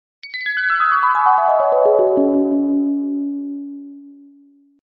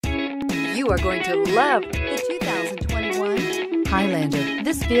You are going to love the 2021 Highlander.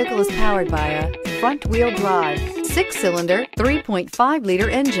 This vehicle is powered by a front-wheel drive, 6-cylinder, 3.5-liter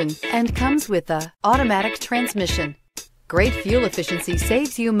engine, and comes with a automatic transmission. Great fuel efficiency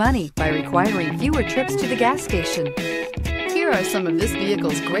saves you money by requiring fewer trips to the gas station. Here are some of this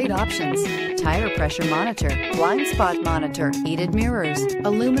vehicle's great options: tire pressure monitor, blind spot monitor, heated mirrors,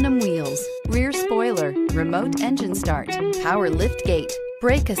 aluminum wheels, rear spoiler, remote engine start, power lift gate,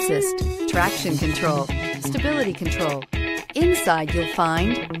 brake assist, traction control, stability control. Inside you'll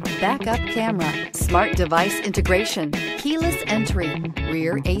find backup camera, smart device integration, keyless entry,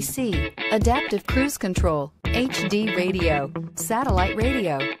 rear AC, adaptive cruise control, HD radio, satellite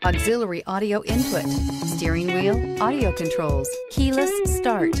radio, auxiliary audio input, steering wheel audio controls, keyless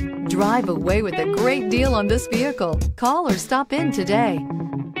start. Drive away with a great deal on this vehicle. Call or stop in today.